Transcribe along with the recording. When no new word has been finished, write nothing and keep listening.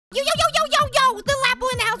Yo, the Apple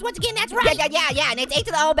in the house once again, that's right. Yeah, and it's 8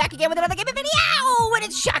 to the O back again with another gaming video, and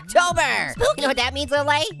it's Shocktober. Spooky. You know what that means, Lil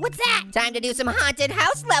A? What's that? Time to do some haunted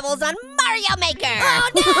house levels on Mario Maker.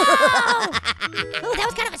 Oh, no! Oh, that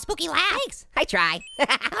was kind of a spooky laugh. Thanks, I try. All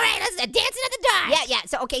right, let's dancing in the dark. Yeah,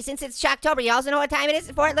 so okay, since it's Shocktober, you also know what time it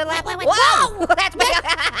is for it, Lil A? Wait, Whoa! whoa! That's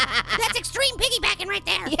That's extreme piggybacking right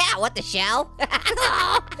there. Yeah, what the shell?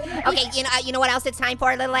 Oh. Okay, you know what else it's time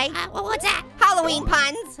for, Lil A? What's that? Halloween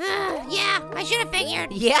puns. Yeah, I should have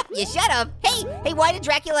figured. Yep, you should have. Hey, why did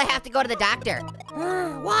Dracula have to go to the doctor?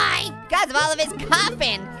 Why? Because of all of his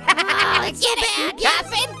coughing. Oh, it's so bad.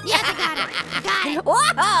 Coughing? Yes, I got it. Whoa!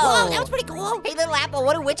 Whoa, that was pretty cool. Hey, Little Apple,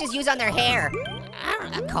 what do witches use on their hair?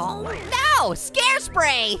 A comb? No, scare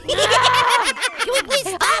spray. Can we please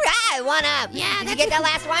stop? All right, one up. Yeah, Did you get that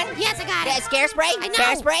last one? Yes, I got it. Scare spray? I know.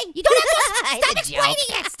 Scare spray? You don't have to stop It's a explaining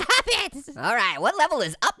joke. it. Stop it. All right, what level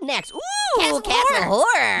is up next? Ooh, Castle Horror.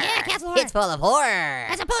 Yeah, Castle Horror. It's full of horror.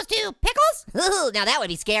 As opposed to pickles? Ooh, now that would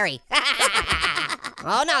be scary.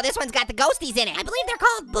 Oh no, this one's got the ghosties in it. I believe they're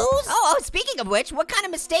called boos. Oh, speaking of which, what kind of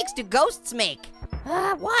mistakes do ghosts make?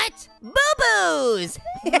 What? Boo-boos.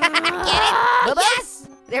 Get it? Boo-boos? Yes.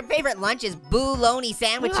 Their favorite lunch is booloney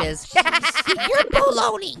sandwiches. You're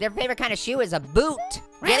bologna. Their favorite kind of shoe is a boot. Get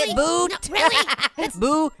Really? it, boot? No, really?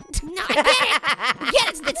 Boot. No, I get it. Get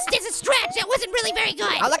it. It's a stretch. That wasn't really very good.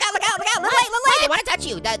 Oh, look out. Lily, they want to touch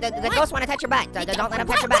you. The ghosts want to touch your butt. Don't let them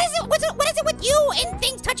touch your butt. What is it with you and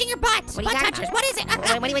things touching your butt? What are you Butt talking touchers. about? What is it?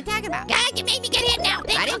 What are you talking about? God, you made me get hit now.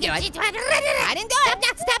 I didn't do it. I didn't do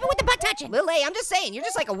it. Stop it with the butt touching. Lily, I'm just saying, you're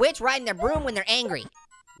just like a witch riding their broom when they're angry.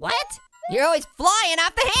 What? You're always flying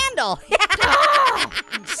off the handle.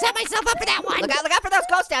 Set myself up for that one. Look out for those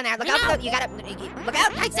ghosts down there. Look out for those. You gotta, look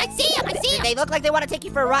out. I see him. They look like they want to take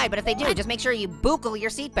you for a ride, but if they do, just make sure you buckle your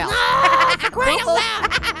seatbelt. No, for crying out loud.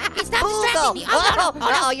 Okay, stop distracting me.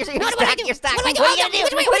 Oh, you're stuck. What do You're stuck. What What are you gonna do?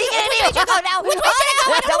 What are you gonna do? Oh no. Which way should I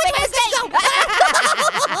go? Don't Which make way a does this mistake.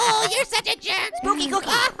 go? Oh, you're such a jerk. Spooky cookie.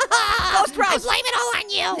 Ghost roast. I blame it all on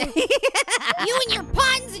you. You and your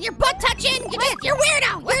puns and your butt touching. You're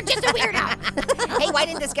weirdo. You're just a weirdo. Hey, why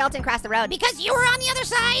didn't the skeleton cross the road? Because you were on the other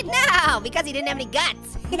side? No, because he didn't have any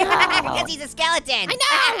guts. Because he's a skeleton. I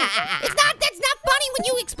know. That's not funny when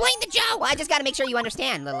you explain the joke. Well, I just gotta make sure you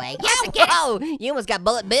understand, little egg. Yes, I get it. Oh, you almost got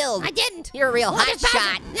bullet billed. I didn't. You're a real hot there's Bowser.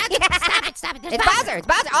 shot. No, stop it. There's It's Bowser.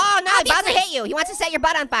 Oh no, Obviously. Bowser hit you. He wants to set your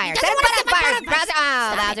butt on fire. He Set doesn't his butt wanna on set my fire. butt on fire. Bowser.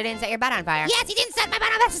 Oh, Stop Bowser didn't set your butt on fire. Yes, he didn't set my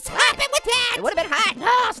butt on. Stop it with that. It would have been hot.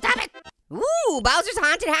 No, stop it. Ooh, Bowser's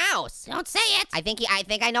haunted house. Don't say it. I think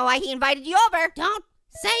I know why he invited you over. Don't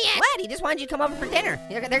say it. What? He just wanted you to come over for dinner.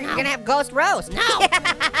 They're gonna have ghost roast. No.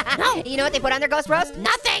 No. You know what they put on their ghost roast?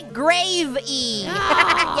 Nothing. Gravy. No.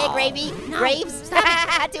 Yeah, gravy. No. Graves. Stop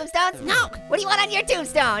Tombstones? No. What do you want on your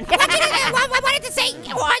tombstone? I wanted to say,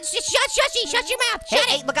 shut your mouth. Shut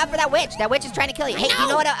Hey, it. look out for that witch. That witch is trying to kill you. Hey,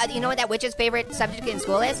 know. you know what that witch's favorite subject in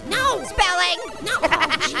school is? No. Spelling. No. Oh,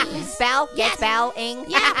 jeez. Spell. Yes. Spelling.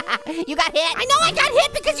 Yeah. You got hit. I know I got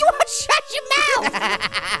hit because you won't shut your mouth.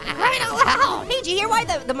 Right out loud. Hey, did you hear why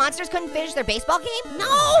the monsters couldn't finish their baseball game? No.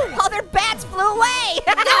 All their bats flew away.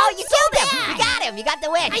 No, you so killed him. bad. You got him. You got the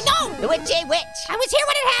witch. I know. The witchy witch. I was here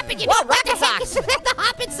when it happened. You Whoa, know what rockin' the heck socks. is that? The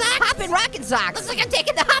hoppin' socks. Hoppin' rockin' socks. Looks like I'm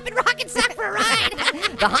taking the hoppin' rockin' sock for a ride.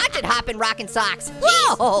 The haunted hoppin' rockin' socks.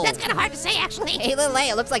 Jeez, Whoa. that's kind of hard to say, actually. Hey, little A,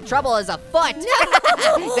 it looks like trouble is afoot.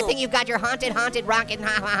 No. Good thing you've got your haunted rockin'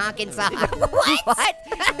 honkin' sock. What? What?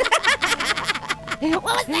 What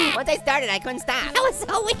was that? Once I started, I couldn't stop. That was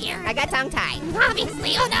so weird. I got tongue-tied.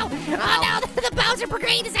 Obviously. Oh no. Oh no. The Bowser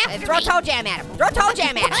Brigade is after Throw me. toe jam at him. Throw toe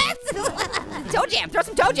jam at him. What? Toe jam. Throw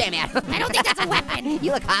some toe jam at him. I don't think that's a weapon.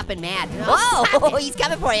 You look hopping mad. stop Whoa, it. he's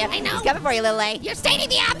coming for you. I know. He's coming for you, little A. You're stating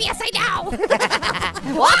the obvious, I know.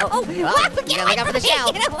 Whoa. Whoa, get away Look out for from the me.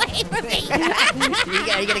 shell. Get away from me.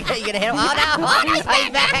 You gonna hit him? Oh no! Oh, no, He's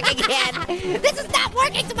back again. This is not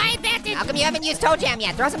working to my advantage. How come you haven't used toe jam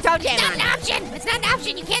yet? Throw some toe jam It's on not it. an option. It's not an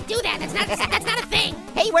option. You can't do that. That's not a thing.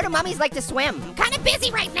 Hey, where do mummies like to swim? I'm kind of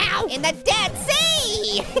busy right now. In the Dead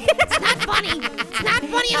Sea! It's not funny. It's not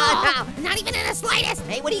funny at all. Not even in the slightest.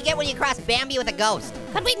 Hey, what do you get when you cross Bambi with a ghost?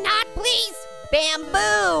 Could we not, please?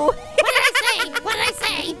 Bamboo! What did I say? What did I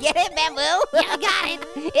say? Get it, bamboo? Yeah, I got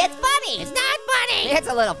it. It's funny! It's not funny. It's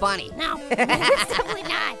a little funny. No, it's definitely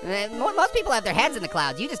not. Most people have their heads in the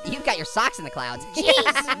clouds. You've got your socks in the clouds.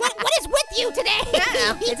 Jeez, what is with you today? I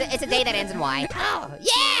don't know. It's a day that ends in Y. Oh,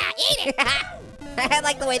 yeah, eat it. I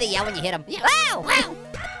like the way they yell when you hit them. Yeah. Ow! Wow.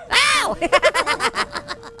 Ow!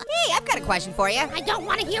 Hey, I've got a question for you. I don't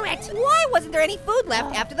want to hear it. Why wasn't there any food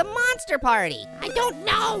left after the monster party? I don't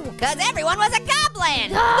know. Because everyone was a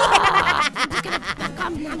goblin.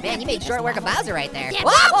 Man, you made short work of Bowser right there. Yeah,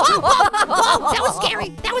 whoa, that was scary.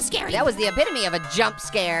 That was scary. That was the epitome of a jump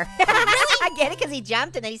scare. Really? I get it, because he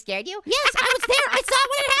jumped and then he scared you? Yes, I was there. I saw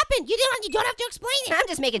when it happened. You don't have to explain it. I'm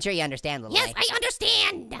just making sure you understand, little Yes, lady. I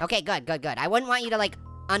understand. Okay, good. I wouldn't want you to, like,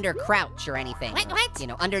 under crouch or anything. What? You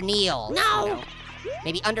know, under kneel. No. You know,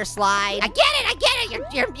 maybe under slide. I get it.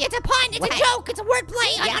 It's a pun. It's What? a joke. It's a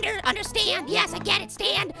wordplay. Yeah. I understand. Yes, I get it.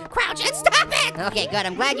 Stand, crouch, and stop it. Okay, good.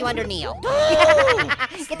 I'm glad you under kneel. Ooh.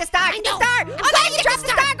 Get the star. I Get know. the star. I'm Oh, glad no, you you dropped the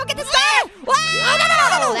star. Go get the star. Whoa.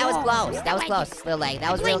 No. That was close. That was close, little lady.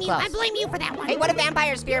 That was real I close. blame you for that one. Hey, what do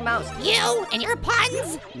vampires fear most? You and your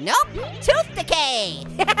puns. Nope. Tooth decay.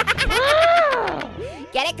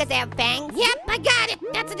 Get it? Because they have fangs? Yep, I got it.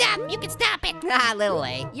 That's enough. You can stop it. Ah, little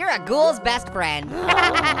lady. You're a ghoul's best friend. Ooh,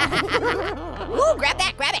 grab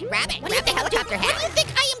that. Grab it. What do you Grab the think helicopter What do you hat. think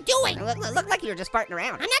I am doing? Look like you were just farting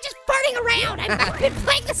around. I'm not just farting around. I've been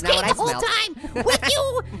playing this Not game what the I whole smelled. time with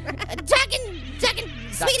you, tugging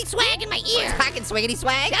sweetie swag in my ear. Talking swiggity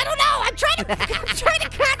swag. I don't know. I'm trying to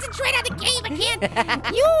concentrate on the game. I can't.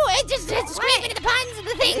 It's screaming at the puns and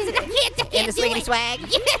the things, and I can't And the do swiggity it. swag.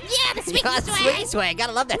 Yeah, the sweetie Oh, swag. swiggity swag.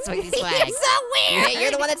 Gotta love that swiggity swag. You're so weird. Hey,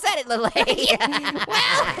 you're the one that said it, little lady. Well,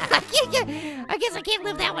 I guess I can't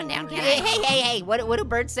live that one down, can I? Hey, what do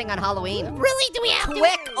birds sing on Halloween? Really? Do we have to?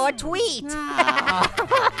 Twick or tweet.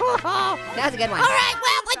 Oh. That was a good one. All right,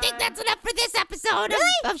 well, I think that's enough for this episode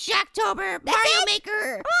of Shocktober. Mario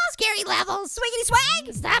Maker, scary levels. Swiggity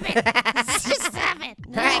swag. Stop it. Just stop it.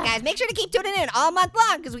 All right, guys, make sure to keep tuning in all month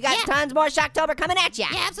long because we got tons more Shocktober coming at ya.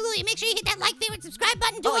 Yeah, absolutely. Make sure you hit that like, favorite, subscribe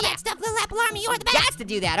button, do all yeah. that stuff. Little Apple Army, you're the best. Got to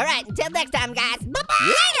do that. All right, until next time, guys. Bye-bye.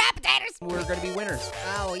 Later, appetizers. We're gonna be winners.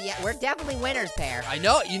 Oh, yeah, we're definitely winners, Pear. I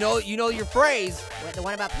know. You know your phrase. What, the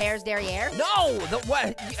one about Pear's derriere? No, the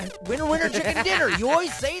what? Winner, chicken dinner. You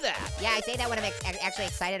always say that. Yeah, I say that when I'm actually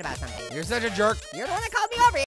excited about something. You're such a jerk. You're the one that called me over.